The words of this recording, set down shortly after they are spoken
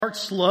Start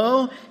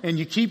slow and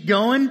you keep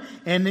going,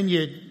 and then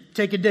you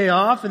take a day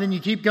off, and then you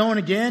keep going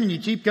again, and you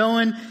keep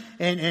going,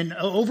 and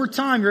over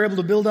time you're able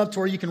to build up to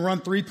where you can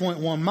run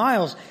 3.1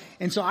 miles.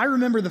 And so I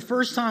remember the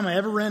first time I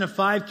ever ran a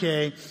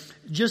 5K,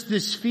 just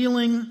this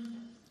feeling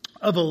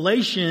of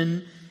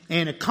elation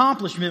and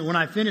accomplishment when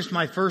I finished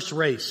my first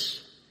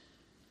race.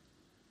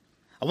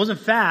 I wasn't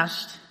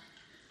fast,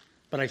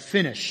 but I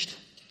finished.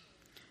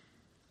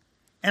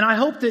 And I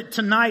hope that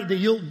tonight that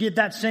you'll get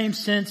that same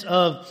sense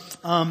of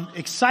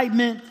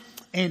excitement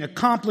and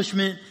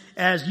accomplishment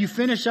as you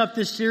finish up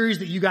this series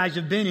that you guys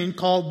have been in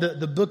called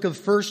the book of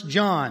 1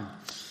 John.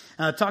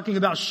 Talking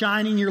about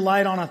shining your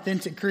light on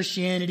authentic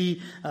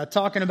Christianity,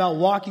 talking about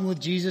walking with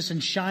Jesus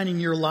and shining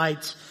your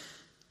light.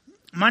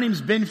 My name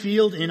is Ben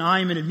Field, and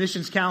I am an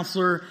admissions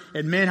counselor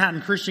at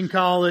Manhattan Christian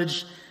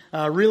College.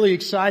 Really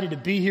excited to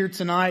be here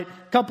tonight.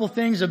 A couple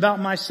things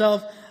about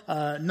myself.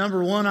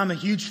 Number one, I'm a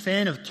huge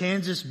fan of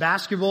Kansas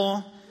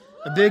basketball.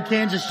 A big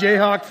Kansas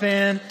Jayhawk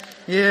fan.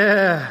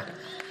 Yeah.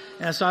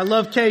 So I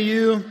love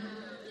KU.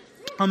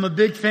 I'm a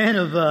big fan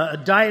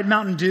of Diet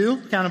Mountain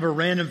Dew, kind of a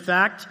random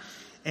fact.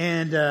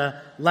 And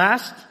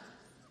last,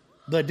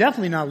 but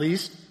definitely not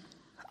least,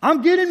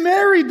 I'm getting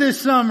married this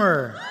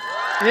summer.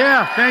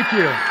 Yeah, thank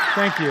you.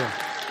 Thank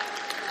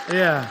you.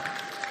 Yeah.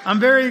 I'm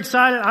very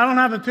excited. I don't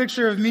have a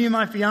picture of me and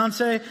my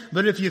fiance,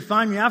 but if you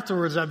find me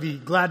afterwards, I'd be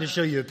glad to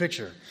show you a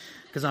picture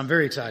because I'm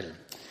very excited.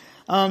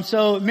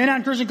 So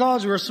Manhattan Christian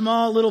College, we're a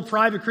small little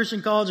private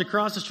Christian college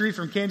across the street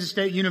from Kansas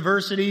State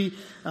University.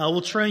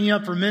 We'll train you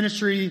up for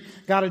ministry.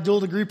 Got a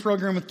dual degree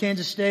program with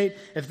Kansas State.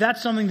 If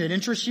that's something that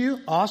interests you,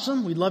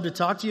 awesome. We'd love to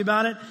talk to you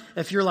about it.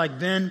 If you're like,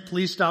 Ben,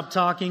 please stop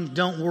talking.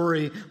 Don't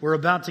worry. We're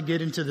about to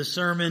get into the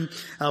sermon.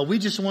 We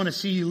just want to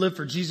see you live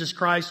for Jesus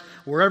Christ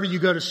wherever you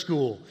go to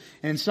school.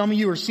 And some of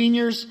you are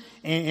seniors,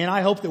 and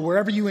I hope that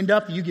wherever you end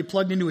up, you get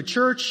plugged into a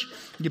church,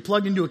 you get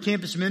plugged into a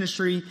campus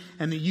ministry,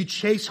 and that you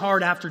chase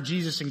hard after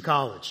Jesus in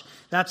college.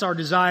 That's our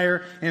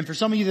desire. And for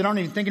some of you that aren't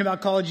even thinking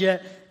about college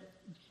yet,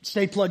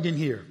 stay plugged in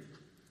here.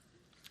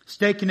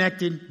 Stay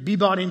connected. Be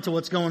bought into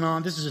what's going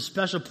on. This is a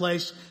special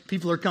place.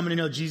 People are coming to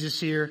know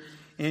Jesus here,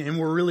 and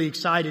we're really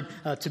excited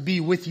to be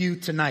with you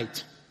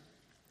tonight.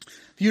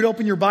 If you'd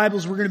open your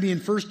Bibles, we're going to be in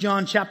 1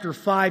 John chapter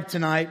 5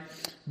 tonight,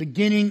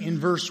 beginning in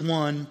verse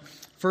 1.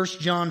 1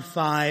 John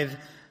 5,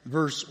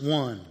 verse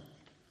 1.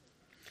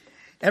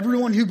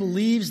 Everyone who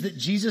believes that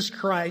Jesus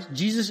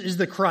is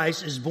the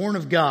Christ is born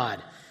of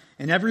God,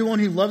 and everyone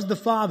who loves the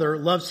Father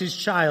loves his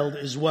child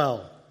as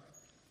well.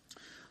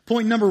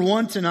 Point number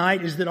one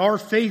tonight is that our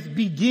faith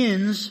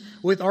begins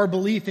with our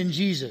belief in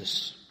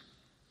Jesus.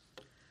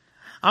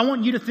 I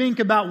want you to think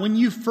about when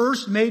you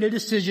first made a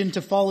decision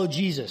to follow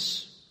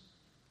Jesus.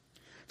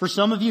 For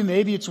some of you,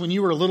 maybe it's when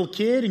you were a little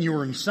kid and you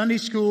were in Sunday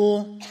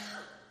school.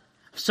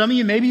 Some of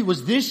you, maybe it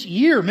was this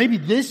year. Maybe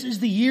this is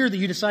the year that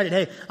you decided,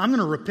 hey, I'm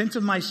going to repent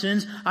of my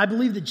sins. I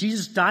believe that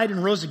Jesus died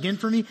and rose again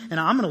for me, and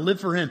I'm going to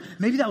live for him.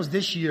 Maybe that was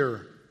this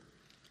year.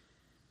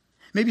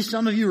 Maybe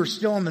some of you are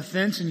still on the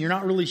fence and you're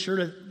not really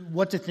sure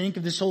what to think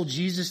of this whole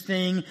Jesus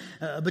thing,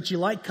 but you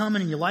like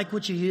coming and you like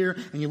what you hear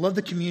and you love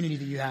the community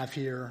that you have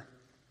here.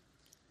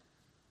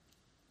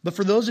 But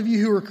for those of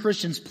you who are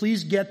Christians,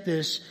 please get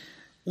this.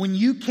 When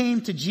you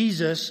came to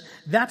Jesus,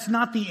 that's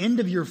not the end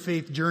of your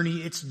faith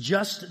journey. It's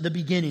just the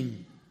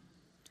beginning.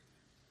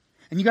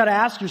 And you got to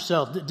ask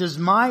yourself, does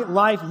my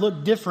life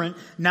look different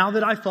now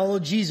that I follow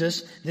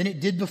Jesus than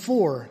it did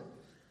before?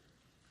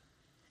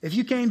 If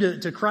you came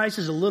to Christ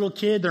as a little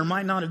kid, there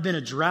might not have been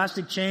a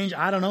drastic change.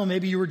 I don't know,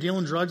 maybe you were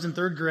dealing drugs in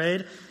third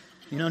grade.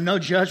 No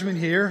judgment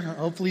here.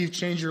 Hopefully you've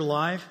changed your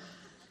life.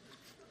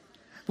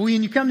 But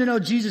when you come to know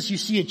Jesus, you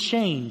see a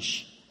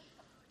change.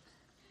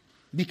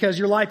 Because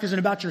your life isn't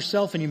about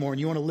yourself anymore and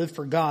you want to live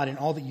for God in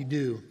all that you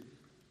do.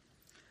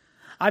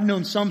 I've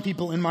known some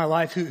people in my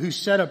life who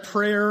said a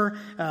prayer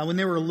when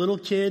they were a little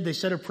kid. They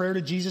said a prayer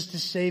to Jesus to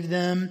save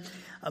them.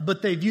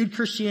 But they viewed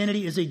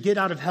Christianity as a get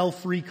out of hell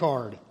free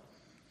card.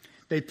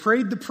 They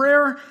prayed the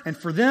prayer and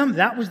for them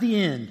that was the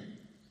end.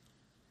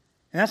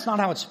 And that's not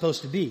how it's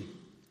supposed to be.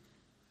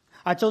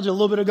 I told you a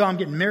little bit ago I'm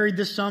getting married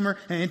this summer.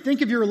 And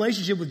think of your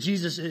relationship with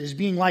Jesus as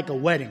being like a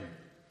wedding.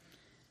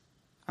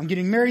 I'm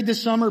getting married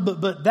this summer,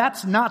 but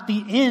that's not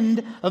the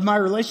end of my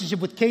relationship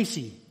with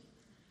Casey.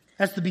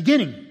 That's the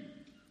beginning.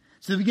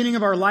 It's the beginning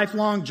of our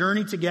lifelong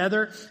journey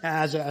together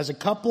as a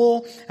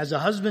couple, as a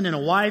husband and a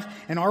wife.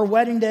 And our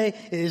wedding day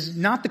is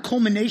not the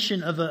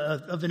culmination of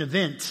an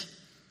event,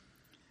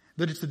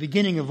 but it's the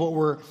beginning of what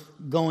we're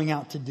going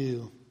out to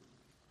do.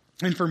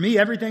 And for me,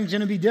 everything's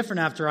going to be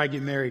different after I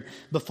get married.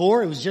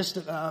 Before, it was just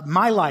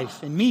my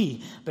life and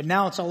me. But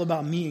now it's all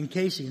about me and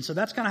Casey. And so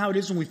that's kind of how it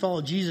is when we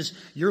follow Jesus.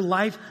 Your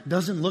life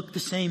doesn't look the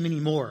same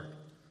anymore.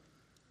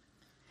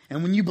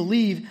 And when you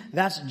believe,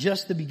 that's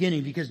just the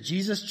beginning. Because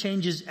Jesus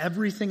changes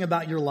everything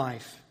about your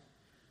life.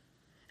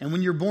 And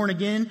when you're born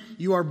again,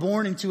 you are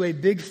born into a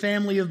big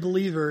family of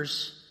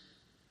believers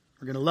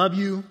who are going to love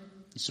you,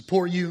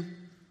 support you,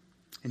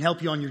 and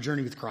help you on your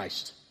journey with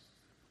Christ.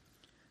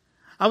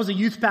 I was a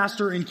youth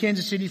pastor in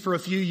Kansas City for a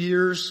few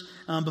years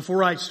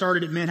before I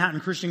started at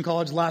Manhattan Christian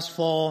College last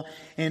fall.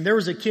 And there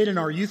was a kid in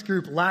our youth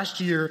group last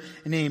year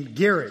named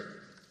Garrett.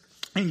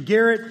 And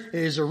Garrett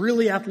is a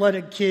really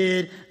athletic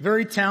kid,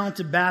 very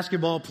talented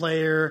basketball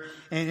player.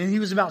 And he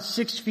was about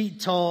 6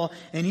 feet tall.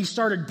 And he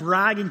started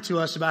bragging to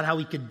us about how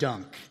he could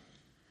dunk.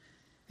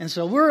 And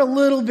so we're a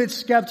little bit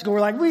skeptical. We're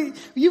like,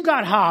 you've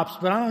got hops,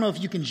 but I don't know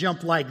if you can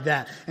jump like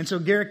that. And so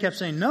Garrett kept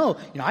saying, no,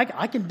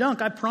 I can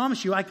dunk. I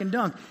promise you I can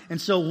dunk.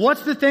 And so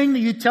what's the thing that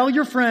you tell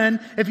your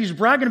friend if he's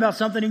bragging about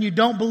something and you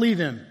don't believe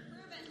him?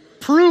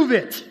 Prove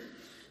it.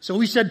 So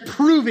we said,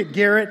 prove it,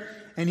 Garrett.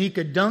 And he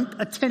could dunk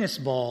a tennis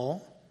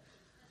ball,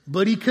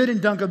 but he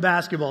couldn't dunk a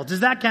basketball. Does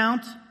that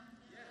count?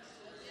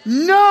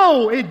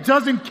 No, it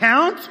doesn't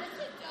count.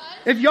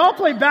 If y'all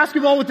play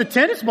basketball with the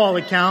tennis ball,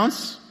 it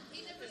counts.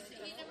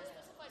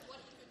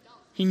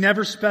 He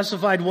never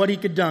specified what he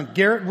could dunk.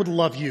 Garrett would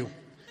love you.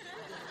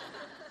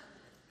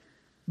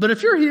 But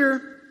if you're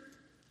here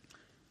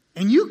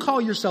and you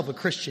call yourself a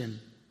Christian,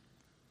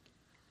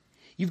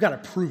 you've got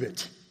to prove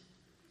it.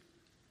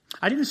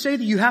 I didn't say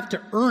that you have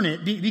to earn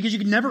it because you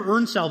could never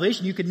earn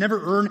salvation. You could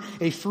never earn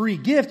a free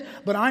gift.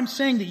 But I'm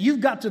saying that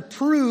you've got to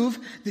prove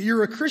that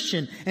you're a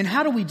Christian. And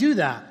how do we do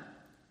that?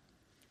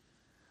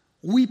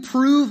 We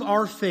prove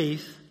our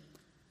faith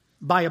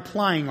by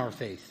applying our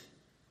faith.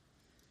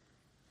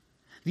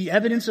 The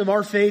evidence of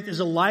our faith is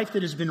a life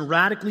that has been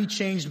radically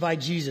changed by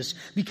Jesus.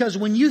 Because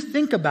when you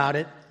think about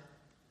it,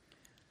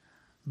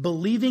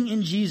 believing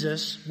in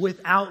Jesus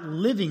without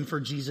living for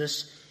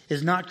Jesus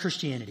is not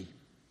Christianity.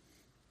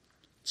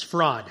 It's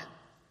fraud.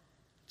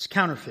 It's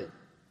counterfeit.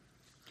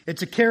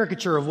 It's a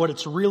caricature of what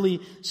it's really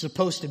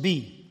supposed to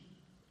be.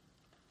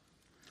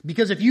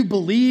 Because if you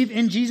believe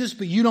in Jesus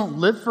but you don't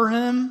live for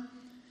Him, and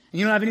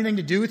you don't have anything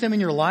to do with Him in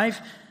your life,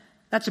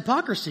 that's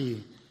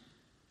hypocrisy.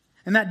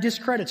 And that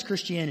discredits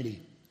Christianity.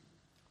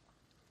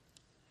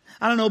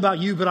 I don't know about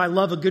you, but I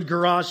love a good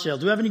garage sale.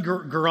 Do we have any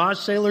garage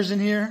sailors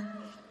in here?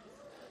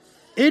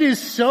 It is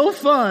so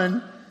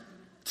fun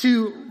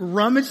to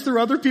rummage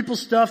through other people's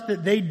stuff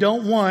that they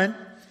don't want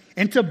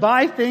and to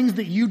buy things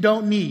that you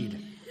don't need.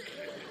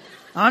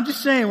 I'm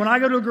just saying, when I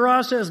go to a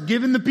garage sale, it's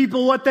giving the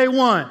people what they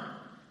want.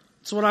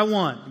 That's what I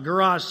want,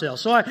 garage sale.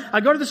 So I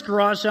go to this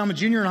garage sale. I'm a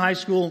junior in high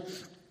school.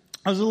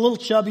 I was a little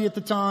chubby at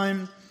the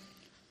time.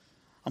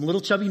 I'm a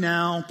little chubby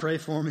now. Pray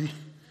for me.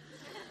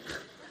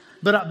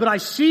 But I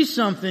see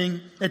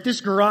something at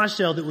this garage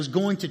sale that was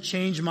going to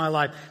change my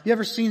life. You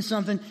ever seen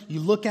something?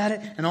 You look at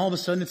it and all of a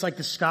sudden it's like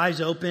the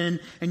sky's open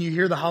and you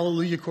hear the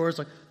hallelujah chorus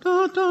like,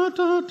 da, da,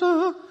 da,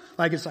 da.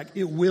 Like it's like,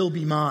 it will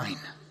be mine.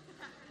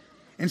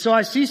 And so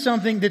I see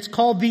something that's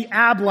called the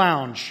Ab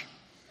Lounge.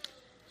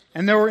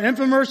 And there were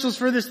infomercials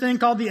for this thing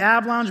called the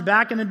Ab Lounge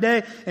back in the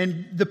day.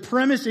 And the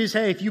premise is,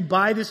 hey, if you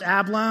buy this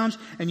Ab Lounge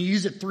and you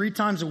use it 3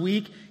 times a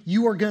week,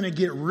 you are going to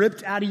get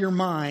ripped out of your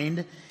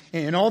mind.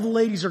 And all the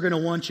ladies are going to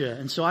want you.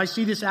 And so I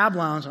see this Ab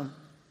Lounge.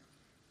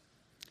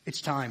 It's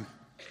time.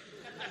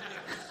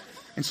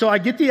 And so I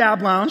get the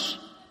Ab Lounge.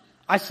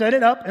 I set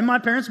it up in my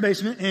parents'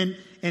 basement.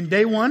 And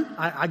day one,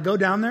 I go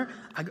down there.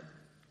 I go,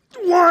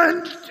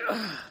 1,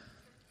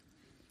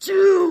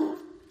 2,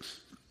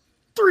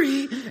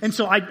 3. And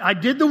so I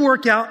did the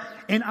workout.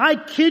 And I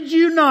kid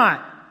you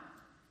not,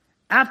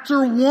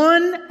 after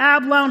one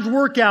Ab Lounge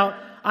workout,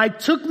 I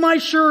took my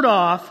shirt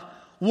off,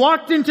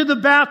 walked into the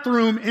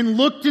bathroom and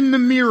looked in the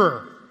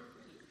mirror.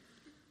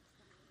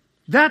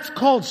 That's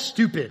called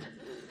stupid.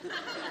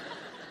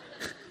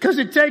 Because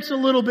it takes a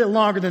little bit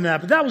longer than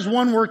that. But that was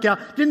one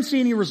workout. Didn't see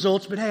any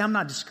results. But hey, I'm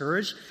not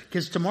discouraged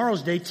because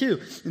tomorrow's day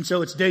 2. And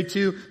so it's day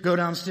 2. Go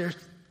downstairs.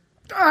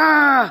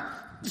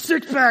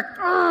 Six pack.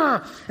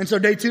 And so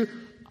day 2,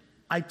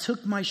 I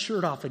took my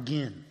shirt off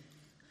again.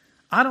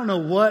 I don't know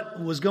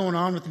what was going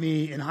on with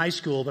me in high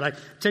school, but I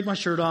take my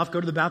shirt off, go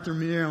to the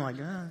bathroom mirror, and I'm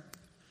like,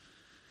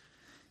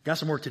 got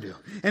some work to do.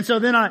 And so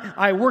then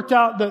I worked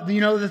out the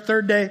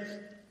 3rd day.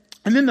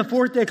 And then the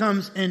 4th day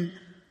comes and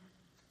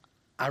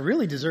I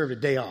really deserve a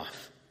day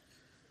off.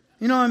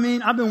 You know what I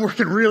mean? I've been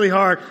working really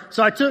hard.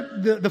 So I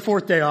took the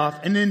 4th day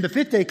off. And then the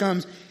 5th day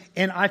comes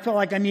and I felt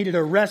like I needed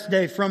a rest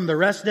day from the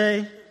rest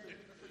day.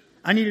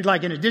 I needed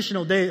like an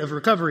additional day of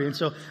recovery. And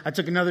so I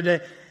took another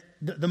day.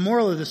 The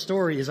moral of the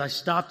story is I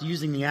stopped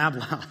using the Ab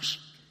Lounge.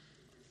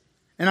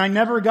 And I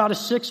never got a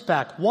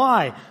 6-pack.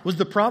 Why? Was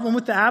the problem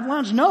with the Ab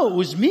Lounge? No, it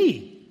was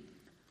me.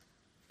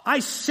 I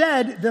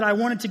said that I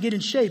wanted to get in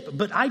shape,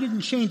 but I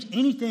didn't change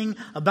anything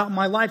about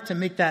my life to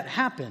make that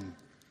happen.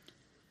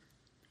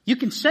 You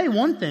can say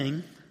one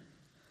thing,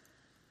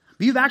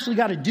 but you've actually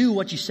got to do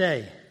what you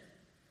say.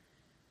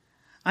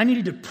 I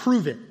needed to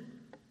prove it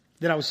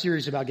that I was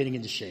serious about getting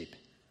into shape.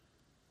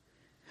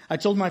 I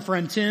told my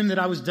friend Tim that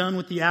I was done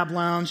with the Ab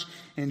Lounge,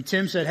 and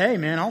Tim said, hey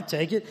man, I'll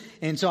take it.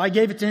 And so I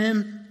gave it to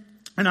him,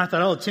 and I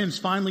thought, oh, Tim's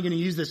finally going to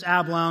use this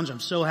Ab Lounge. I'm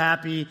so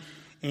happy.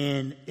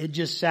 And it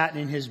just sat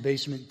in his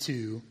basement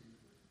too.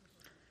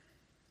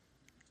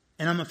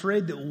 And I'm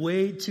afraid that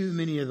way too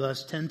many of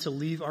us tend to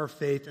leave our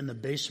faith in the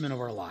basement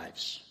of our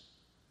lives.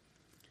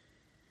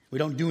 We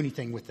don't do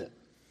anything with it.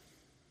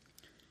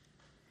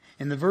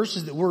 in the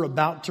verses that we're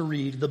about to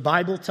read, the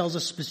Bible tells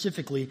us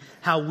specifically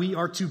how we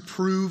are to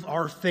prove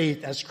our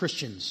faith as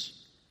Christians.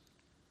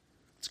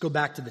 Let's go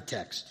back to the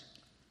text.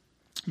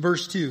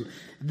 Verse 2,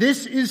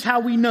 this is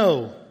how we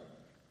know,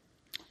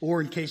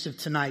 or in case of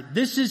tonight,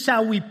 this is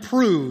how we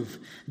prove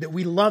that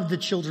we love the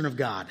children of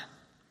God,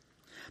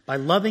 by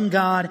loving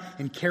God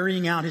and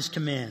carrying out His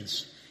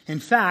commands. In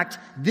fact,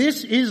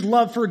 this is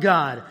love for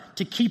God,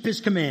 to keep His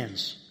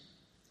commands.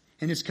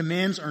 And His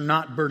commands are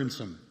not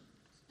burdensome.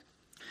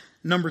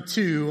 Number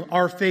 2,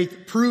 our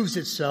faith proves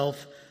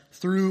itself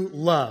through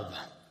love.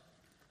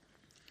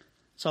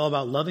 It's all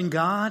about loving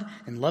God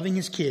and loving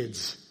His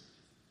kids.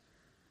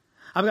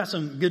 I've got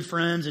some good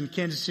friends in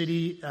Kansas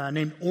City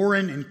named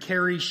Orrin and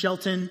Carrie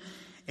Shelton,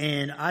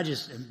 and I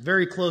just am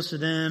very close to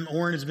them.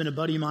 Orrin has been a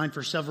buddy of mine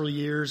for several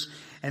years,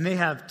 and they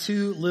have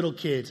 2 little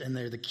kids, and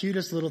they're the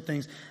cutest little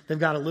things. They've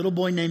got a little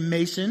boy named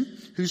Mason,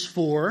 who's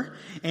 4,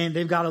 and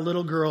they've got a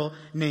little girl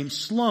named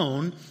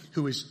Sloan,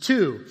 who is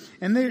 2.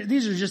 And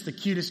these are just the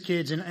cutest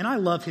kids, and I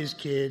love his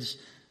kids.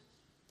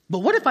 But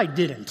what if I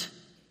didn't?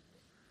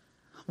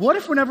 What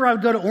if whenever I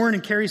would go to Orrin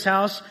and Carrie's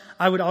house,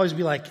 I would always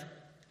be like,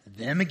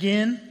 them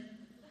again?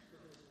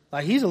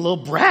 Like, he's a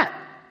little brat.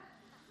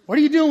 What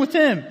are you doing with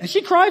him? And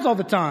she cries all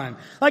the time.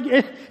 Like,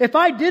 if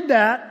I did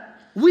that,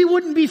 we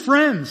wouldn't be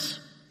friends.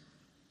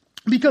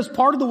 Because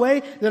part of the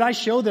way that I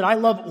show that I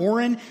love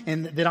Orrin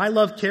and that I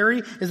love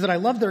Carrie is that I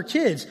love their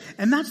kids.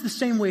 And that's the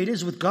same way it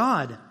is with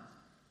God.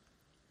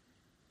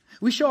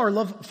 We show our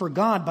love for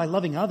God by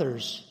loving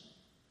others.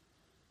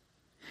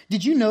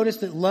 Did you notice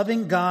that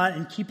loving God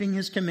and keeping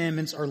His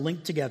commandments are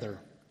linked together?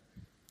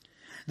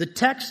 The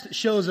text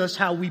shows us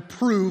how we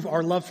prove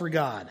our love for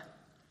God.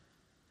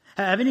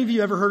 Have any of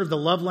you ever heard of the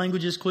love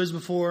languages quiz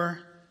before?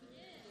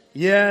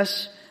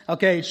 Yes.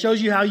 Okay, it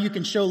shows you how you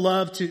can show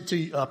love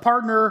to a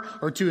partner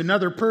or to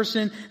another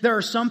person. There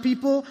are some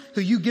people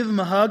who you give them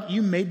a hug,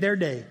 you made their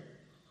day.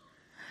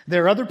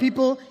 There are other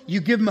people, you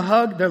give them a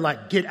hug, they're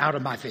like, get out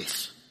of my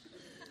face.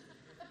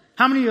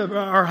 How many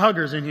are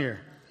huggers in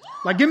here?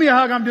 Like, give me a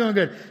hug, I'm doing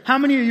good. How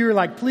many of you are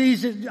like,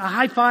 please, a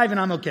high five and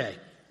I'm okay?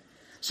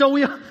 So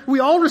we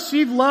all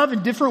receive love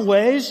in different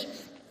ways.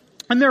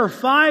 And there are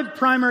 5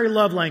 primary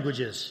love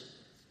languages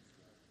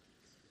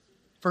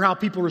for how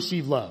people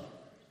receive love.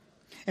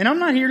 And I'm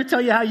not here to tell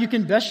you how you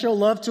can best show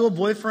love to a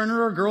boyfriend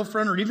or a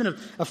girlfriend or even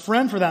a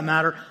friend for that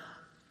matter.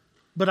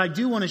 But I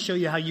do want to show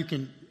you how you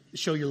can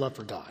show your love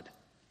for God.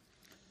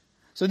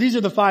 So these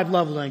are the 5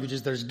 love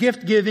languages. There's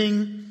gift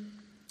giving.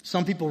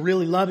 Some people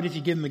really love it if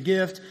you give them a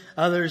gift.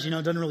 Others,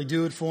 doesn't really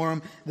do it for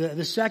them.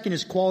 The second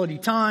is quality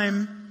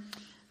time.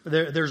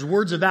 There's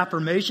words of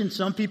affirmation.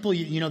 Some people,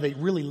 they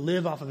really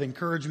live off of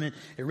encouragement.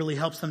 It really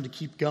helps them to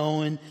keep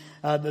going.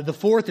 The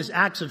fourth is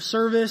acts of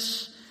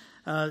service.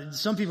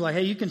 Some people are like,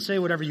 hey, you can say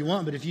whatever you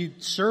want, but if you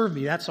serve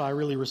me, that's how I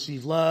really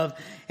receive love.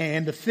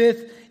 And the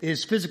 5th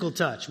is physical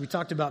touch. We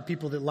talked about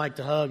people that like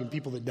to hug and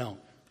people that don't.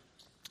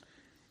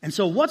 And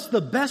so what's the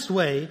best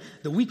way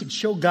that we can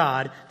show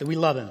God that we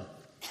love Him?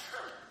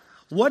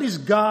 What is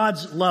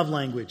God's love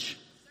language?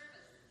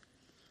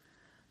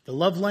 The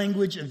love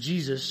language of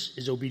Jesus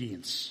is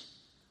obedience.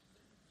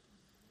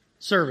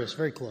 Service,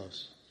 very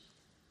close.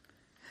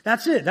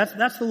 That's it.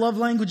 That's the love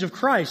language of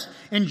Christ.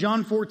 In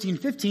John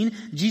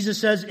 14:15, Jesus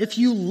says, if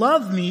you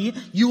love me,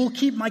 you will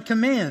keep my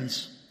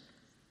commands.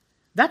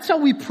 That's how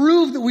we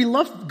prove that we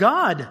love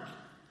God,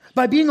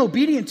 by being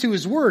obedient to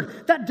His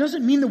word. That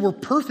doesn't mean that we're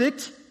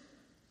perfect,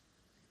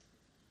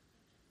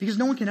 because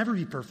no one can ever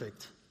be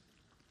perfect.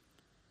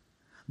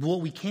 But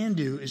what we can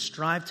do is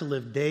strive to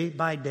live day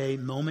by day,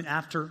 moment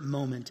after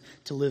moment,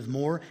 to live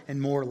more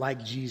and more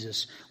like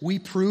Jesus. We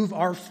prove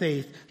our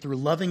faith through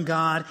loving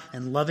God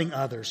and loving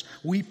others.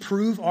 We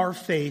prove our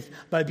faith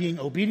by being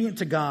obedient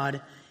to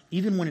God,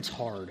 even when it's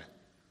hard.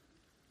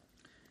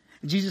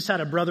 Jesus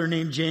had a brother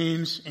named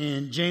James,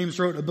 and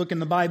James wrote a book in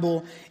the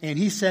Bible, and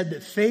he said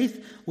that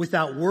faith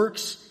without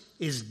works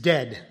is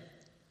dead.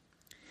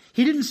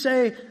 He didn't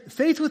say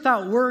faith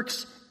without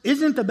works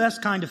isn't the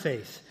best kind of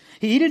faith.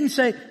 He didn't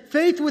say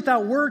faith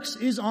without works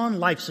is on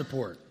life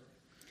support.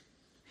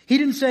 He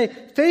didn't say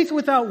faith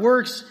without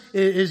works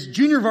is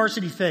junior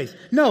varsity faith.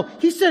 No,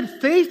 he said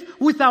faith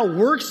without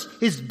works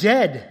is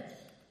dead.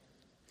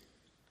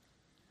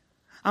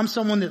 I'm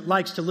someone that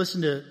likes to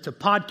listen to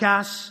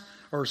podcasts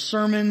or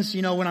sermons,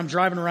 when I'm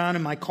driving around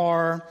in my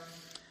car,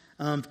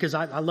 because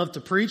I love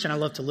to preach and I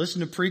love to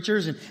listen to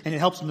preachers, and it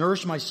helps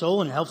nourish my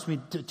soul and it helps me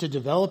to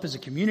develop as a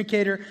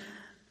communicator.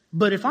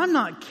 But if I'm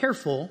not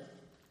careful,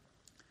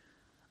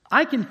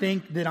 I can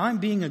think that I'm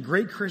being a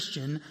great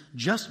Christian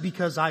just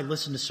because I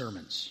listen to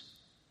sermons.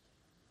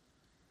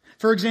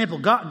 For example,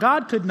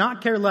 God could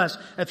not care less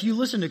if you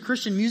listen to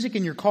Christian music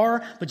in your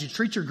car, but you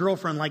treat your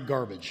girlfriend like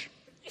garbage.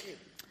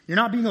 You're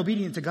not being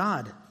obedient to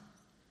God.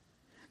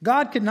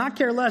 God could not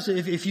care less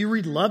if you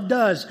read Love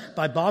Does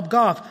by Bob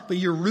Goff, but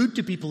you're rude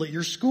to people at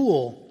your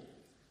school.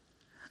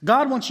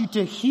 God wants you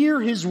to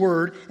hear His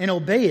word and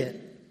obey it.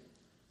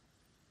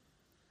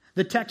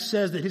 The text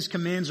says that His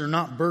commands are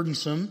not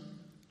burdensome.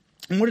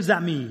 And what does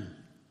that mean?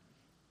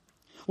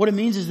 What it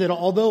means is that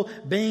although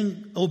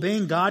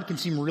obeying God can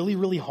seem really,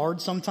 really hard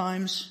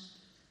sometimes,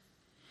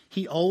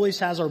 He always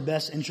has our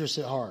best interests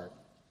at heart.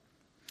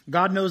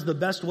 God knows the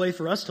best way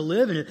for us to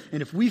live,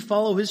 and if we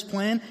follow His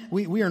plan,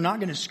 we are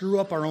not going to screw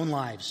up our own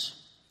lives.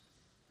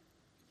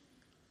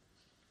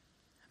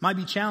 Might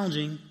be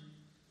challenging,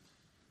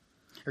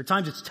 or at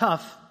times it's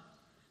tough,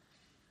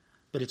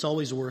 but it's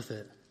always worth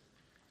it.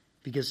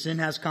 Because sin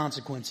has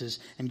consequences,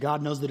 and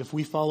God knows that if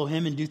we follow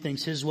Him and do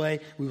things His way,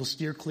 we will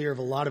steer clear of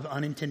a lot of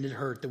unintended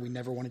hurt that we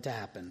never wanted to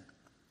happen.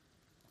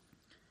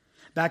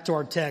 Back to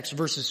our text,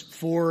 verses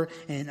 4,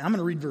 and I'm going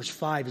to read verse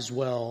 5 as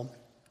well.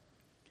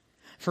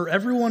 For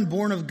everyone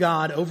born of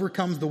God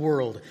overcomes the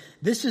world.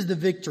 This is the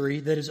victory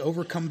that has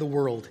overcome the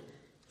world,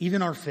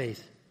 even our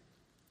faith.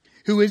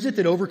 Who is it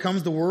that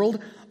overcomes the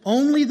world?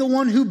 Only the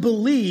one who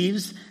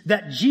believes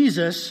that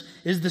Jesus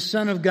is the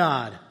Son of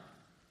God.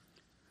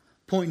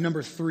 Point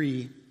number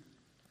 3,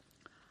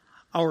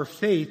 our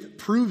faith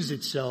proves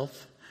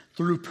itself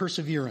through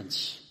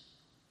perseverance.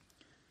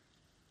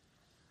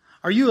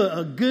 Are you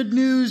a good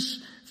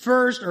news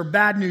first or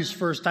bad news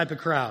first type of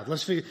crowd?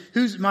 Let's figure,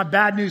 who's my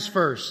bad news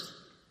first?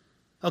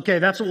 Okay,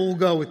 that's what we'll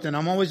go with then.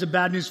 I'm always a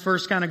bad news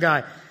first kind of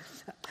guy.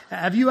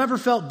 Have you ever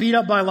felt beat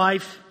up by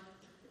life?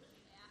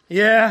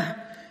 Yeah,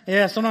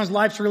 sometimes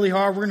life's really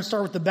hard. We're going to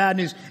start with the bad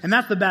news. And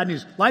that's the bad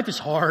news. Life is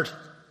hard.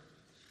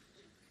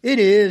 It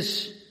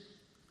is.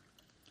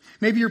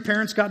 Maybe your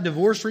parents got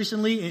divorced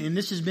recently, and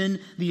this has been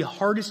the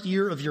hardest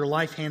year of your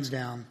life, hands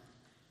down.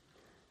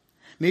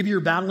 Maybe you're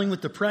battling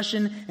with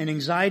depression and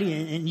anxiety,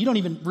 and you don't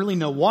even really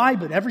know why,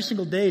 but every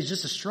single day is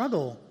just a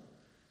struggle.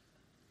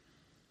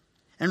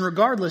 And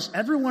regardless,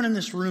 everyone in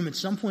this room at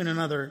some point or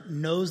another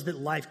knows that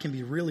life can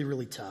be really,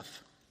 really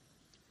tough.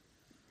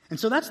 And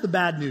so that's the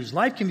bad news.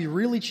 Life can be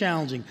really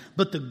challenging.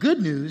 But the good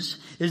news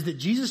is that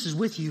Jesus is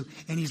with you,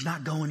 and He's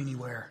not going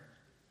anywhere.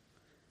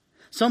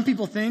 Some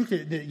people think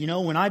that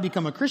when I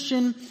become a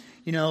Christian,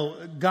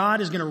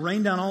 God is going to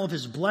rain down all of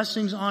His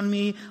blessings on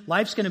me.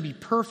 Life's going to be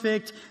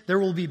perfect. There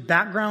will be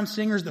background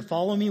singers that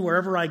follow me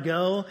wherever I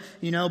go.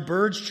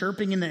 Birds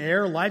chirping in the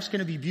air. Life's going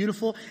to be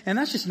beautiful. And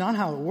that's just not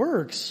how it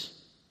works.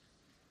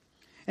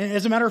 And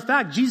as a matter of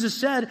fact, Jesus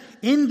said,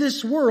 in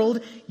this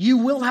world, you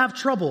will have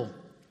trouble.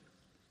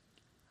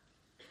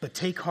 But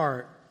take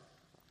heart.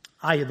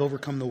 I have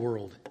overcome the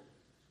world.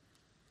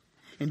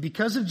 And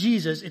because of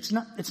Jesus, it's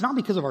not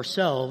because of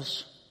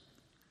ourselves,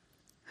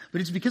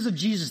 but it's because of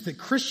Jesus that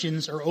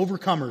Christians are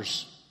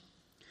overcomers.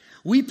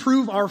 We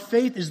prove our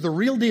faith is the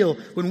real deal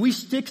when we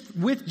stick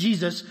with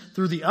Jesus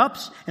through the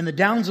ups and the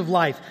downs of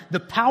life. The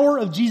power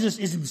of Jesus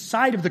is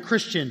inside of the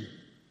Christian,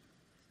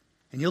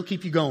 and He'll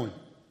keep you going,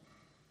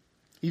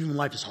 even when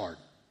life is hard.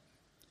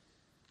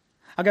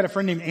 I got a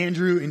friend named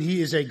Andrew, and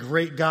he is a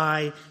great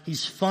guy.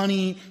 He's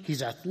funny,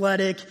 he's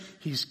athletic,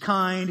 he's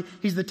kind.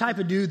 He's the type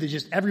of dude that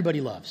just everybody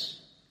loves.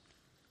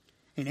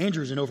 And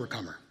Andrew's an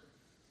overcomer.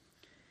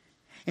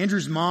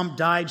 Andrew's mom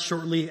died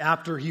shortly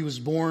after he was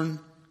born,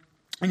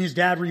 and his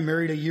dad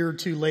remarried a year or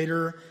two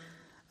later.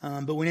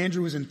 But when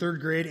Andrew was in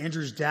 3rd grade,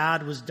 Andrew's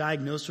dad was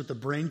diagnosed with a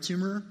brain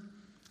tumor,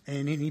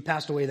 and he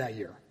passed away that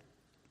year.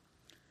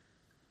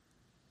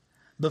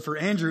 But for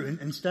Andrew,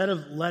 instead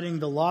of letting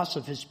the loss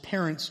of his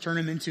parents turn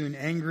him into an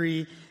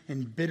angry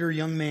and bitter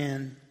young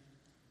man,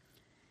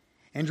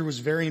 Andrew was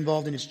very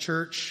involved in his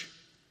church.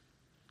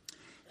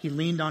 He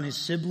leaned on his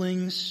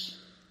siblings,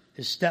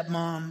 his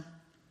stepmom,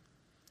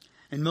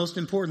 and most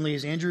importantly,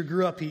 as Andrew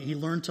grew up, he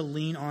learned to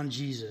lean on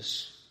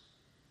Jesus.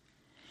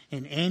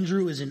 And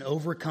Andrew is an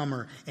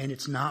overcomer, and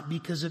it's not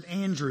because of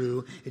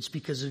Andrew, it's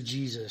because of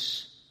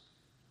Jesus.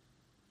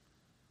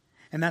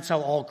 And that's how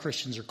all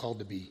Christians are called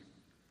to be.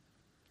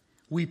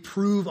 We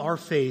prove our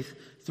faith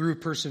through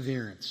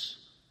perseverance.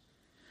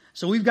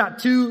 So we've got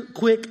 2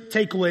 quick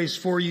takeaways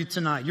for you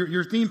tonight.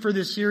 Your theme for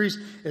this series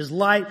is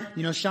light,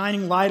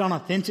 shining light on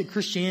authentic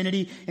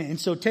Christianity. And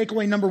so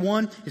takeaway number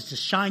 1 is to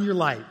shine your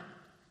light.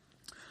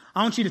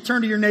 I want you to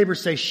turn to your neighbor and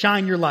say,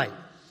 shine your light.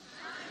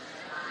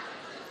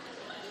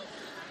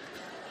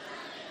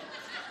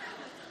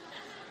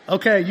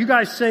 Okay, you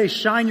guys say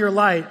shine your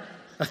light,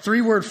 a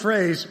 3-word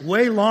phrase,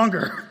 way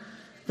longer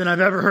than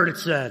I've ever heard it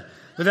said.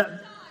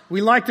 But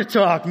we like to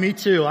talk. Me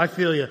too. I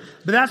feel you.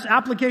 But that's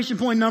application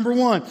point number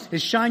 1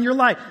 is shine your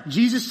light.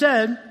 Jesus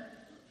said,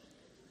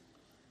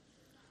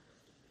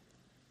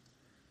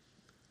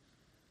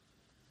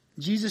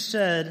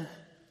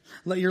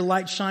 let your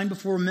light shine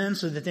before men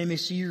so that they may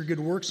see your good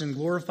works and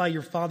glorify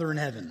your Father in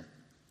heaven.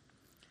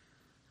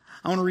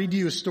 I want to read to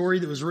you a story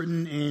that was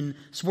written in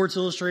Sports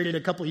Illustrated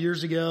a couple of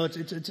years ago.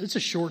 It's a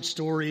short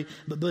story,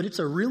 but it's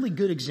a really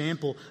good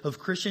example of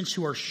Christians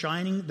who are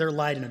shining their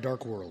light in a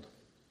dark world.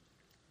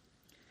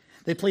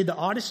 They played the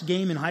oddest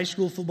game in high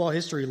school football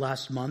history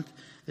last month.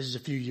 This is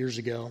a few years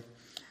ago,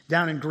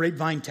 down in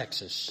Grapevine,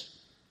 Texas.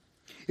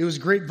 It was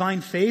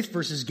Grapevine Faith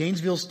versus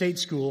Gainesville State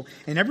School,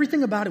 and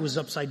everything about it was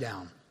upside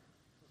down.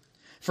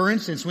 For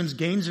instance, when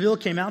Gainesville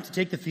came out to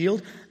take the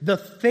field, the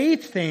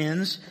Faith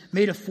fans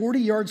made a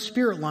 40-yard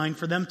spirit line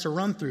for them to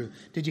run through.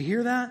 Did you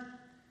hear that?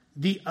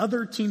 The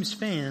other team's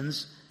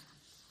fans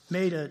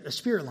made a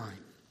spirit line.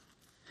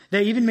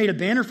 They even made a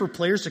banner for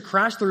players to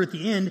crash through at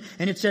the end,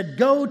 and it said,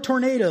 "Go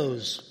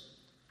Tornadoes,"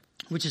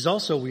 which is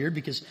also weird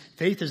because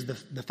Faith is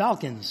the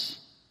Falcons.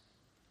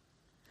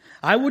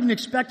 I wouldn't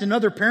expect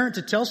another parent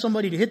to tell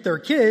somebody to hit their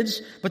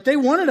kids, but they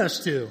wanted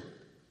us to.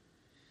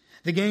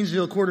 The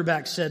Gainesville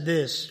quarterback said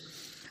this,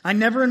 "I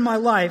never in my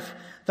life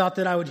thought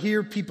that I would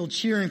hear people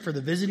cheering for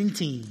the visiting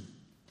team."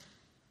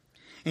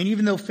 And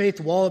even though Faith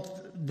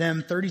walloped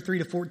them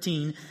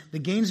 33-14, the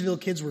Gainesville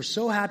kids were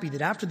so happy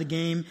that after the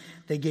game,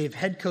 they gave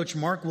head coach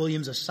Mark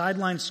Williams a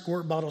sideline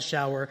squirt bottle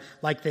shower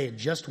like they had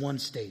just won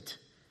state.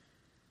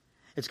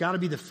 It's got to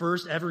be the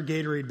first ever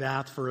Gatorade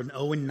bath for an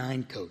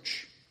 0-9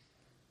 coach.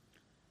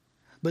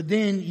 But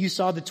then you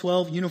saw the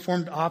 12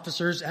 uniformed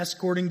officers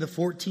escorting the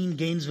 14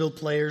 Gainesville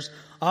players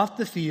off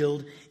the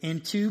field,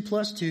 and 2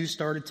 plus 2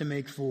 started to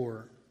make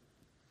 4.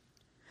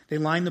 They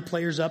lined the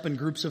players up in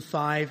groups of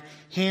 5,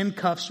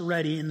 handcuffs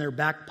ready in their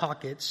back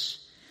pockets,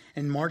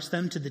 and marched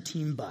them to the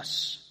team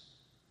bus.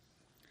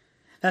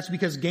 That's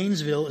because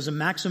Gainesville is a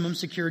maximum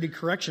security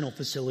correctional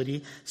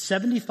facility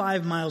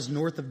 75 miles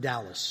north of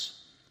Dallas.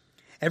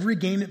 Every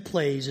game it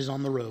plays is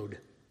on the road.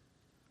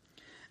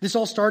 This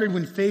all started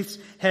when Faith's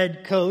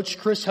head coach,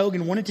 Chris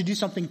Hogan, wanted to do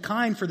something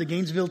kind for the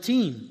Gainesville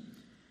team.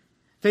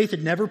 Faith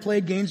had never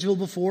played Gainesville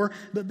before,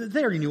 but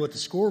they already knew what the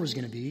score was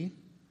going to be.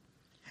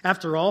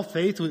 After all,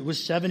 Faith was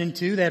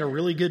 7-2. They had a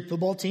really good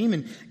football team,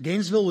 and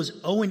Gainesville was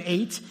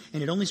 0-8,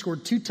 and it only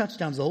scored 2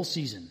 touchdowns the whole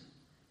season.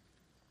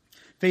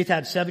 Faith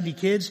had 70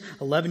 kids,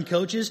 11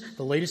 coaches,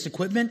 the latest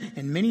equipment,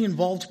 and many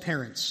involved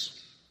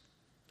parents.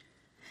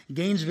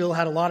 Gainesville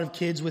had a lot of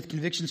kids with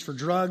convictions for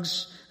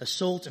drugs,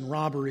 assault, and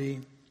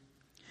robbery,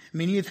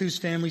 many of whose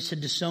families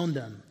had disowned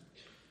them,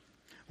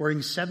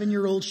 wearing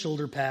 7-year-old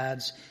shoulder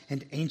pads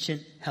and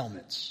ancient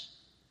helmets.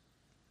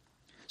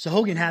 So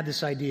Hogan had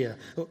this idea.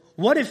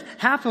 What if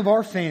half of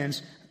our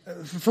fans,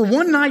 for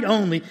one night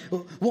only,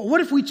 what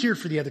if we cheered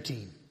for the other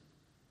team?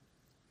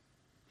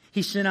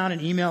 He sent out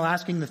an email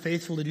asking the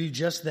faithful to do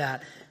just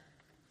that.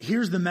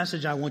 "Here's the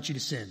message I want you to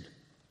send,"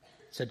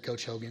 said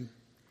Coach Hogan.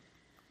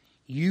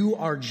 "You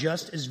are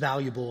just as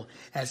valuable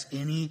as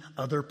any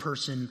other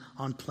person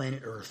on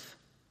planet Earth."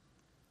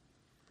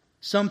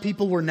 Some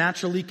people were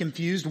naturally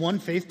confused. One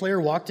Faith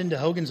player walked into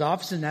Hogan's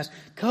office and asked,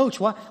 "Coach,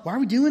 why are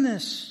we doing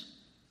this?"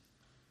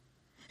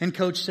 And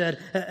Coach said,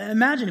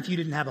 "Imagine if you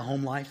didn't have a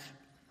home life.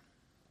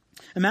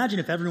 Imagine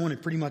if everyone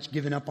had pretty much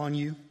given up on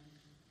you.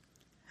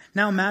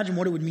 Now imagine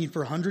what it would mean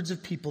for hundreds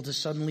of people to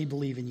suddenly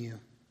believe in you."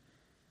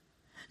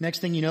 Next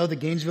thing you know, the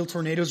Gainesville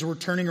Tornadoes were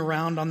turning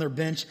around on their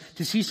bench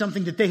to see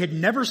something that they had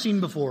never seen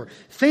before.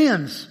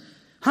 Fans,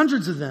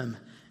 hundreds of them,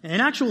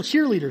 and actual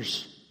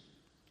cheerleaders.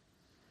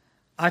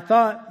 "I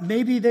thought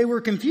maybe they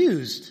were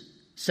confused,"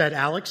 said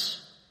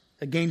Alex,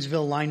 a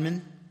Gainesville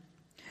lineman.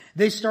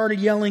 "They started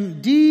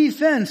yelling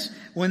 'defense'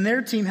 when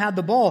their team had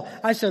the ball.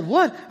 I said,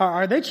 'What?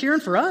 Are they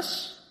cheering for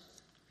us?'"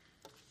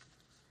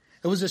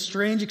 It was a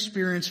strange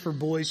experience for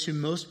boys who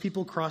most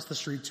people cross the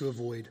street to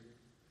avoid.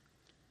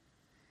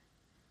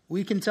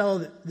 "We can tell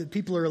that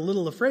people are a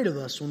little afraid of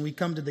us when we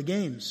come to the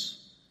games,"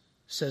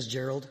 says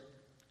Gerald,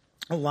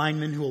 a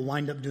lineman who will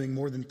wind up doing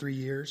more than 3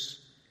 years.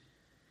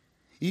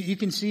 You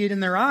can see it in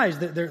their eyes.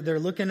 They're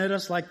looking at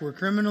us like we're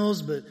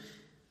criminals, but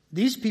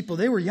these people,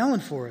 they were yelling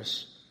for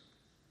us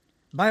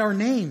by our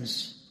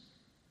names.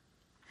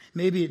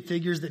 Maybe it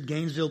figures that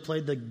Gainesville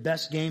played the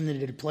best game that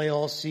it had played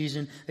all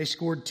season. They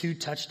scored 2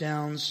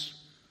 touchdowns.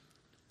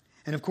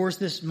 And of course,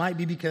 this might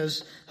be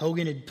because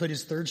Hogan had put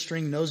his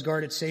third-string nose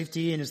guard at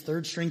safety and his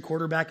third-string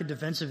quarterback at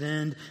defensive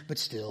end, but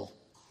still.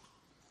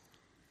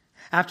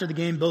 After the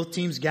game, both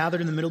teams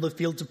gathered in the middle of the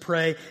field to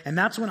pray, and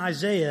that's when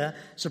Isaiah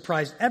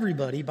surprised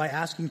everybody by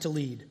asking to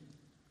lead.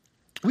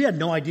 "We had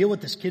no idea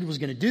what this kid was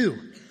going to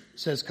do,"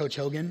 says Coach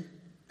Hogan.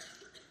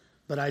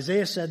 But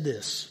Isaiah said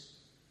this,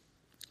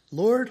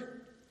 "Lord,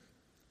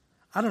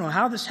 I don't know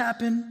how this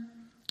happened,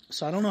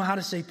 so I don't know how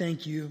to say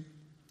thank you,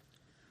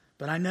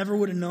 but I never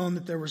would have known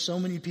that there were so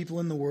many people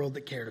in the world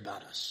that cared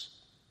about us."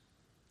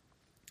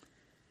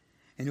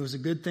 And it was a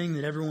good thing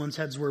that everyone's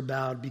heads were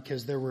bowed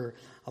because there were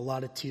a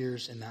lot of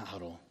tears in that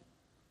huddle.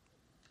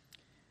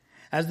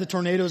 As the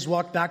Tornadoes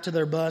walked back to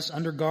their bus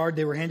under guard,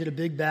 they were handed a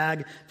big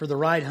bag for the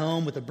ride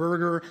home with a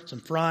burger,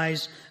 some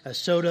fries, a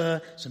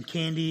soda, some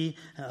candy,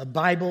 a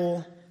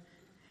Bible,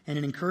 and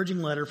an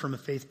encouraging letter from a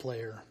Faith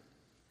player.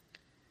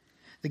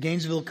 The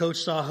Gainesville coach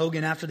saw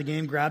Hogan after the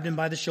game, grabbed him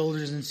by the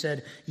shoulders and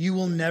said, "You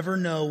will never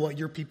know what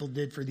your people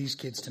did for these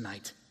kids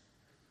tonight.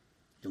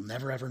 You'll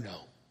never ever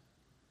know."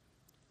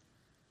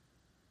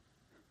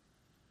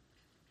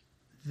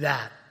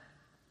 That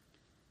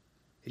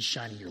is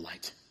shining your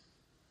light.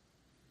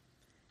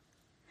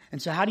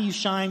 And so how do you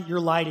shine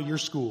your light at your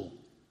school?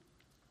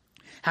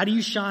 How do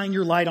you shine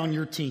your light on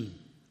your team?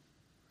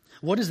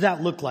 What does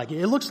that look like?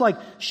 It looks like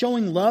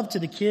showing love to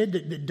the kid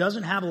that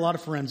doesn't have a lot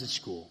of friends at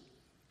school.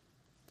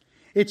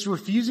 It's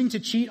refusing to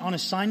cheat on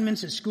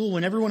assignments at school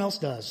when everyone else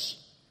does.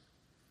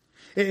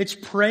 It's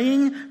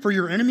praying for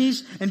your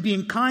enemies and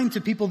being kind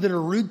to people that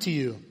are rude to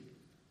you.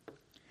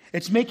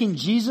 It's making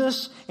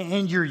Jesus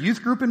and your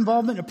youth group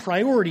involvement a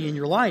priority in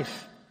your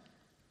life.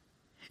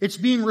 It's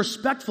being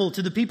respectful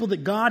to the people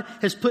that God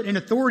has put in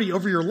authority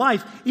over your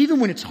life, even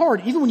when it's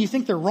hard, even when you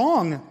think they're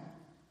wrong.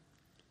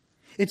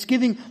 It's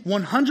giving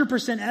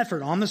 100%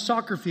 effort on the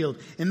soccer field,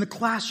 in the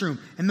classroom,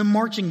 in the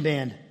marching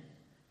band.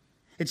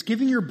 It's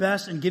giving your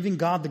best and giving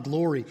God the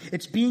glory.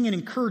 It's being an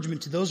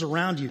encouragement to those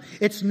around you.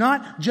 It's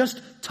not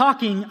just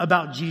talking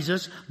about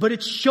Jesus, but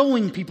it's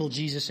showing people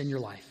Jesus in your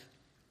life.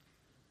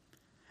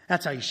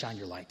 That's how you shine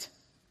your light.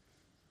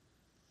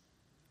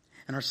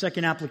 And our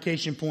second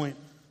application point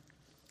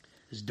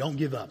is don't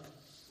give up.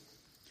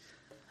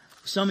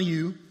 Some of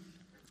you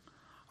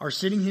are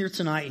sitting here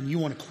tonight and you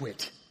want to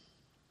quit.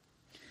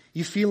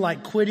 You feel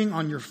like quitting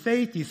on your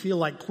faith. You feel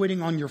like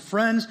quitting on your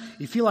friends.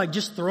 You feel like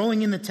just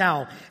throwing in the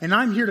towel. And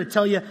I'm here to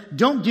tell you,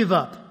 don't give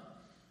up.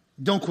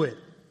 Don't quit.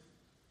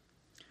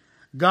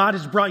 God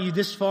has brought you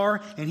this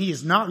far and He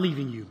is not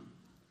leaving you.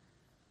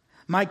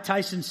 Mike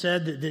Tyson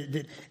said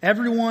that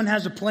everyone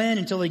has a plan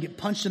until they get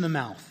punched in the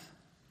mouth.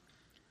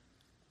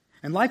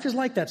 And life is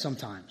like that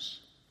sometimes.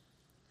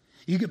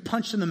 You get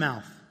punched in the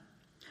mouth.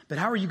 But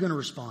how are you going to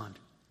respond?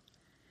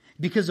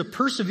 Because a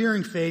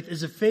persevering faith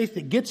is a faith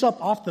that gets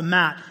up off the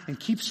mat and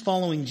keeps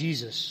following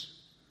Jesus.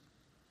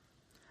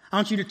 I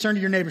want you to turn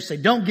to your neighbor and say,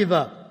 don't give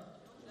up.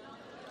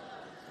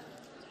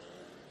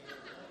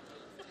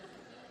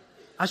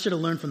 I should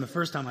have learned from the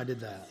first time I did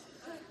that.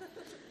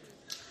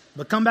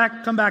 But come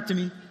back to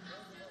me.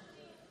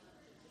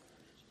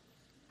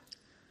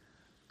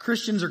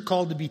 Christians are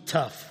called to be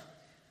tough.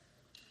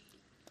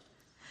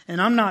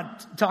 And I'm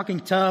not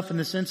talking tough in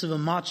the sense of a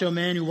macho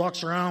man who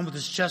walks around with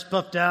his chest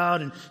puffed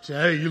out and say,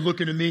 hey, you're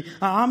looking at me.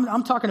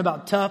 I'm talking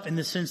about tough in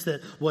the sense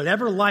that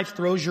whatever life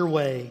throws your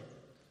way,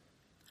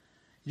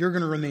 you're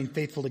going to remain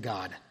faithful to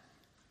God.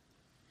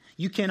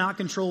 You cannot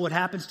control what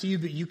happens to you,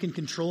 but you can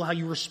control how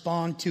you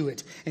respond to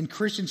it. And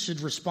Christians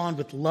should respond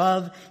with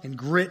love and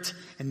grit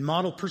and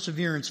model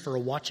perseverance for a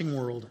watching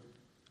world.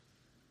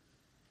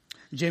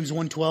 James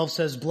 1:12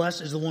 says,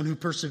 blessed is the one who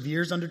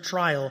perseveres under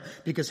trial,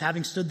 because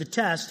having stood the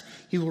test,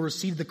 he will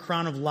receive the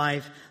crown of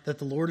life that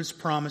the Lord has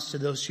promised to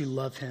those who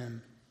love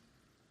him.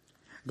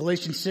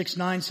 Galatians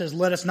 6:9 says,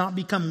 let us not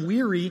become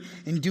weary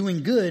in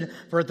doing good,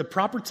 for at the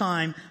proper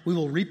time we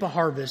will reap a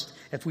harvest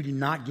if we do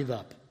not give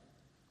up.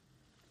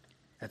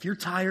 If you're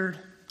tired,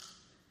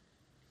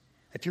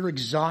 if you're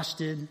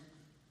exhausted,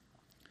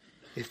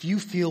 if you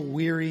feel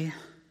weary,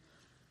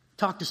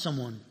 talk to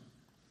someone.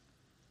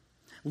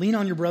 Lean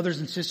on your brothers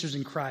and sisters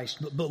in Christ.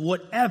 But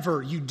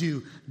whatever you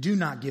do, do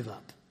not give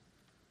up.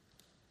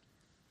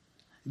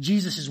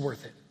 Jesus is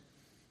worth it.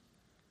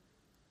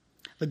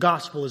 The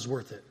gospel is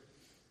worth it.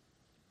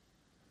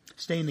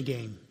 Stay in the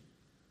game.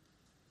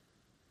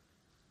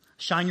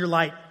 Shine your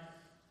light.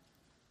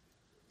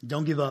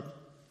 Don't give up.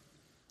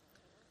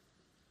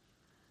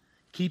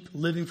 Keep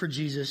living for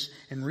Jesus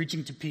and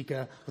reaching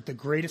Topeka with the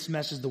greatest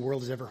message the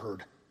world has ever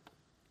heard.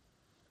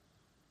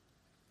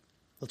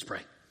 Let's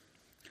pray.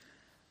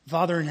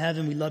 Father in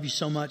heaven, we love you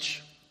so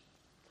much.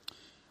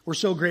 We're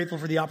so grateful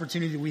for the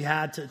opportunity that we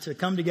had to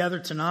come together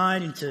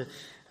tonight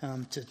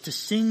and to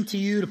sing to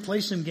you, to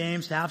play some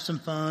games, to have some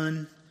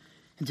fun,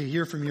 and to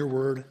hear from your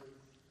word.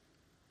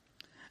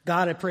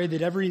 God, I pray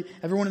that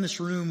everyone in this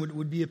room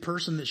would be a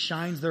person that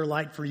shines their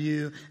light for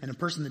you and a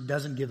person that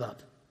doesn't give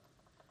up.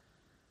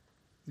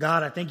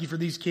 God, I thank you for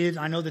these kids.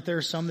 I know that there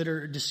are some that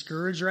are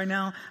discouraged right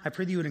now. I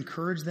pray that you would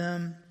encourage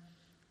them.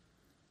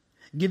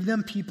 Give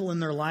them people in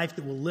their life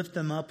that will lift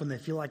them up when they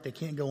feel like they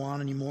can't go on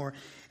anymore,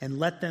 and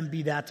let them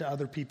be that to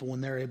other people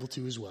when they're able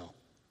to as well.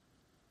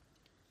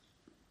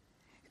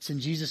 It's in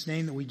Jesus'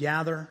 name that we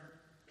gather.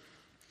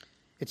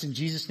 It's in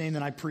Jesus' name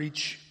that I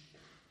preach.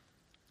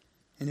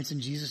 And it's in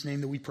Jesus'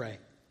 name that we pray.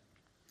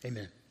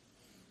 Amen.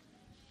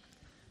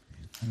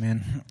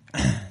 Amen.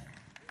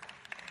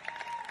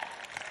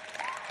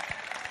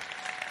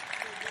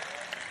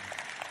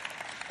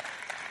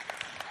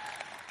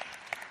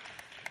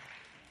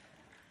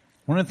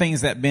 One of the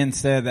things that Ben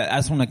said that I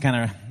just want to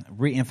kind of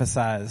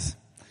reemphasize,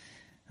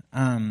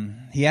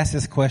 he asked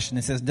this question.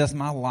 It says, does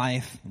my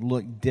life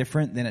look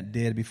different than it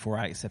did before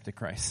I accepted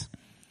Christ?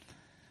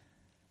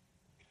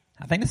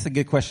 I think that's a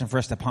good question for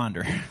us to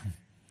ponder.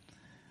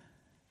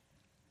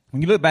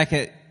 When you look back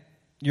at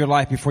your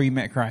life before you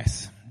met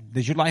Christ,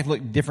 does your life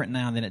look different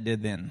now than it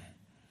did then?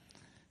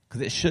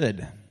 Because it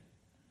should.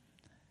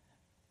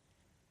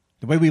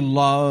 The way we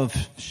love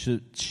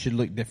should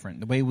look different.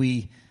 The way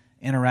we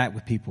interact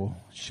with people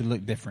should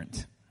look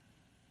different.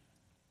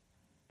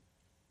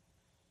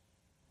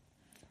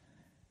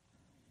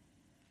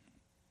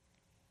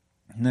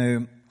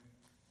 No.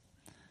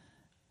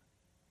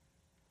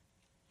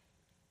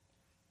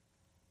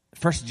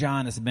 1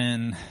 John has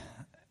been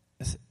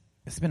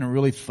a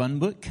really fun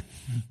book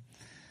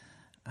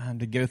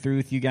to go through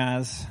with you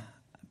guys,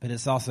 but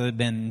it's also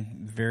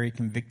been very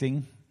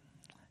convicting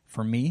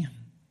for me.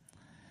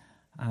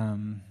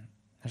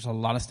 There's a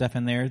lot of stuff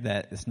in there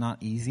that is not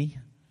easy.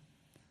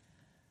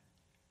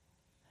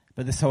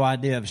 But this whole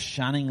idea of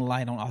shining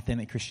light on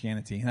authentic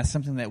Christianity, that's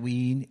something that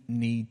we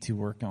need to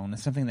work on.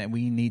 It's something that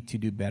we need to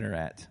do better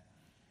at.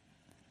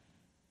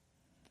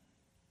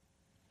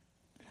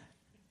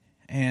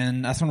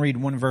 And I just want to read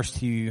one verse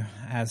to you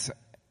as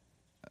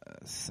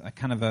a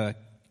kind of a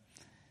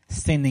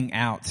standing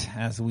out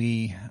as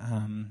we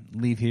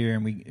leave here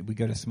and we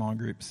go to small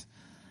groups.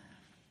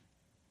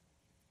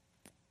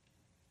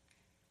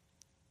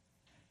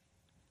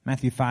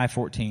 Matthew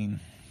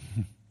 5:14.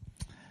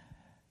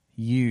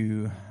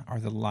 You are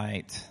the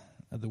light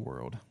of the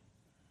world.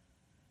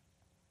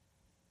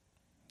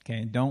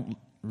 Okay, don't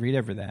read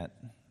over that.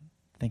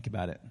 Think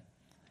about it.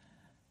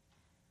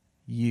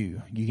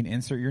 You can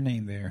insert your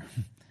name there.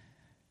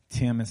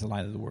 Tim is the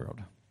light of the world.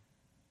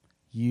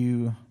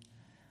 You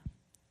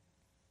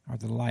are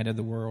the light of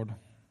the world.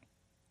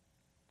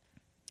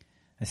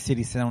 A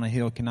city set on a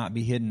hill cannot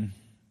be hidden.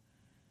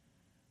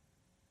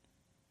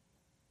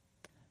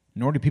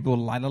 Nor do people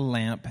light a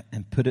lamp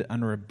and put it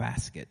under a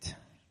basket.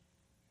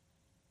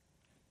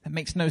 That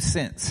makes no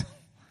sense.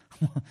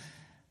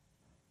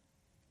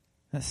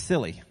 That's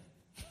silly.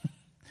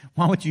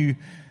 Why would you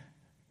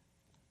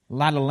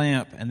light a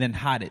lamp and then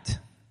hide it?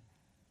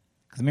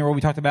 Because remember what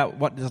we talked about,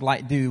 what does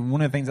light do?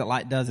 One of the things that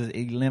light does is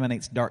it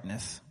eliminates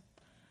darkness.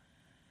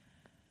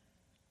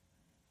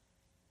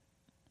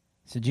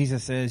 So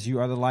Jesus says, you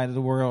are the light of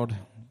the world.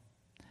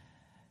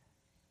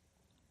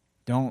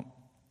 Don't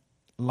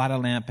light a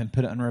lamp and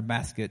put it under a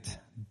basket,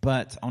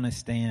 but on a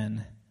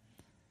stand.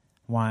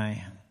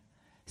 Why?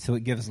 So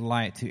it gives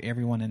light to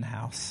everyone in the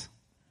house.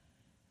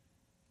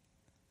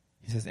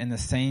 He says, in the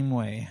same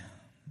way,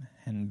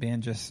 and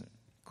Ben just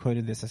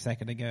quoted this a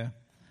second ago,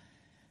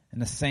 in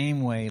the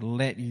same way,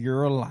 let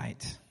your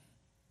light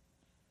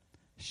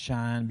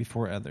shine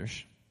before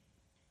others.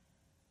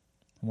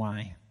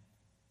 Why?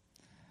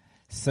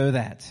 So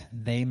that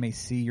they may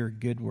see your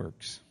good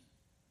works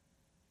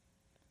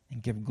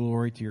and give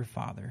glory to your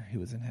Father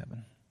who is in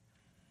heaven.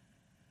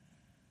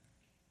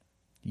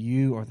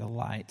 You are the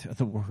light of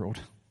the world.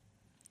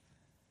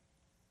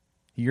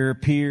 Your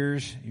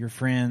peers, your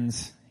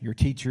friends, your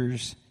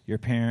teachers, your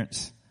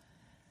parents,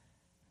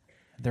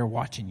 they're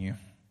watching you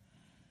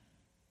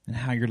and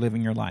how you're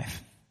living your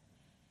life.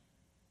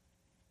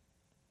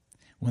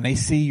 When they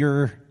see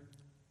your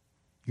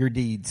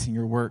deeds and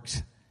your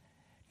works,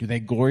 do they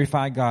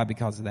glorify God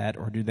because of that,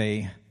 or do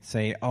they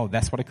say, oh,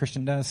 that's what a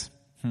Christian does?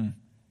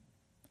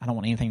 I don't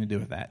want anything to do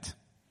with that.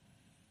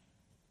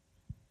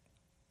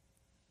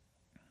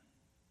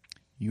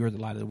 You are the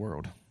light of the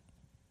world.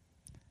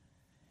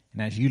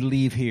 And as you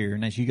leave here,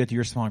 and as you go to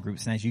your small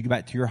groups, and as you go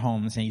back to your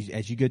homes, and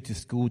as you go to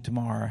school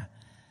tomorrow,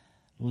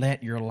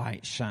 let your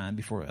light shine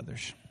before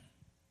others.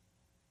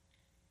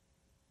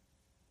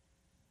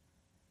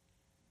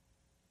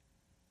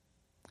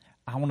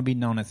 I want to be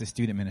known as a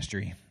student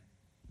ministry,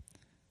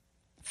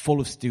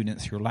 full of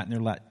students who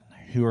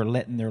are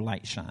letting their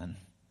light shine.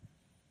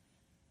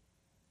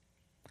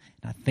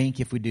 And I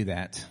think if we do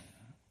that,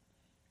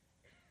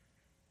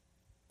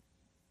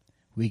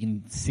 we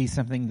can see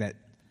something that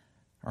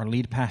our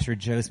lead pastor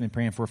Joe's been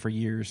praying for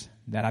years,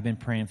 that I've been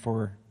praying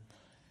for,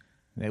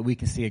 that we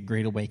can see a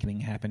great awakening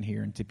happen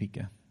here in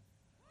Topeka.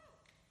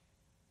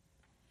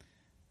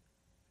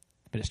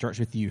 But it starts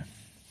with you.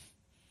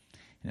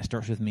 And it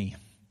starts with me.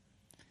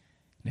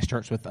 And it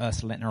starts with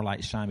us letting our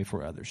light shine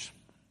before others.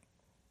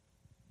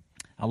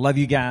 I love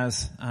you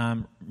guys.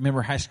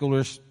 Remember, high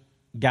schoolers,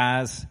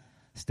 guys,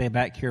 stay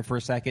back here for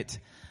a second.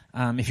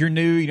 If you're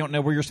new, you don't know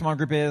where your small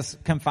group is,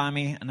 come find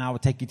me and I will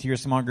take you to your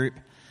small group.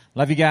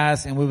 Love you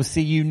guys, and we will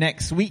see you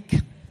next week.